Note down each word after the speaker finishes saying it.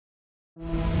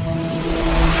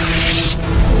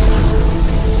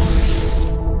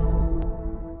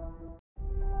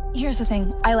Here's the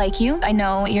thing. I like you. I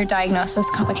know your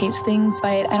diagnosis complicates things,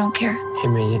 but I don't care. Hey,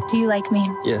 me. Do you like me?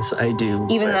 Yes, I do.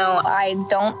 Even though I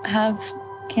don't have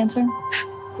cancer?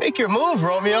 Make your move,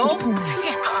 Romeo.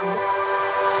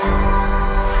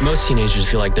 Most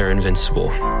teenagers feel like they're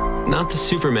invincible. Not the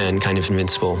Superman kind of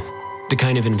invincible. The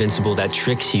kind of invincible that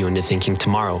tricks you into thinking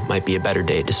tomorrow might be a better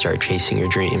day to start chasing your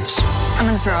dreams. I'm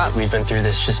gonna throw up. We've been through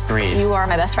this, just breathe. You are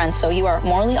my best friend, so you are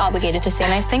morally obligated to say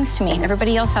nice things to me.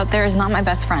 Everybody else out there is not my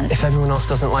best friend. If everyone else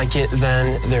doesn't like it,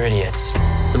 then they're idiots.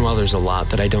 And while there's a lot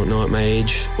that I don't know at my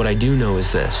age, what I do know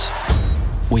is this.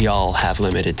 We all have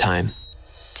limited time.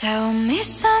 Tell me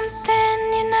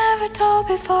something you never told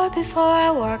before I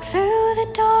walk through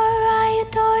the door. I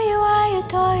adore you, I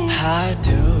adore you. I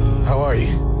do. How are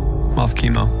you? Off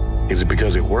chemo. Is it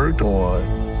because it worked or?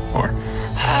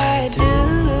 I do.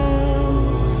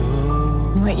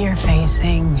 What you're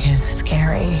facing is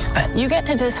scary, but you get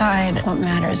to decide what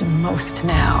matters most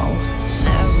now.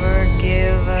 Never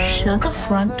give up. Shut the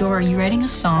front door. Are you writing a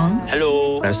song?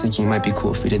 Hello. I was thinking it might be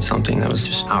cool if we did something that was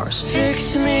just ours.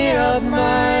 Fix me up,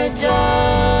 my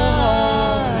darling.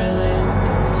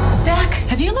 Zach,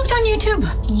 have you looked on YouTube?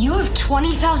 You have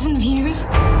 20,000 views?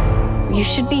 You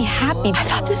should be happy. I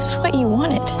thought this is what you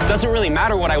wanted. Doesn't really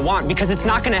matter what I want because it's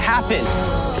not gonna happen.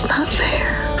 It's not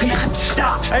fair.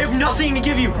 Stop! I have nothing to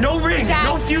give you. No ring, Zach.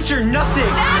 no future, nothing.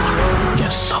 Zach!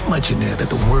 There's so much in there that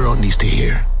the world needs to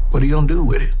hear. What are you gonna do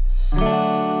with it?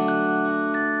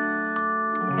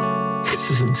 This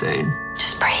is insane.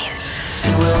 Just breathe.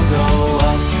 We'll go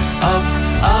up, up,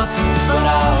 up, but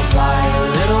I'll fly a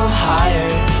little higher.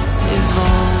 If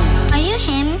only Are you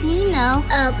him? You know.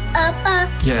 Up, up, up.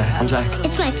 Yeah, I'm Zach.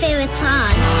 It's my favorite song.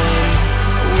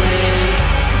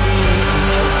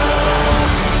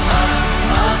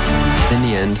 In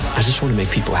the end, I just want to make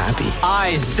people happy.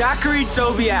 I, Zachary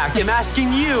Sobiak, am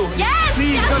asking you. Yes!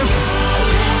 Please go to...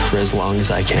 For as long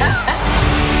as I can.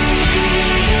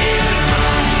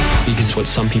 Because what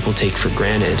some people take for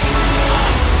granted,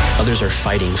 others are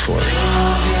fighting for.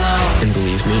 And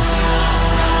believe me,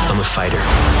 I'm a fighter.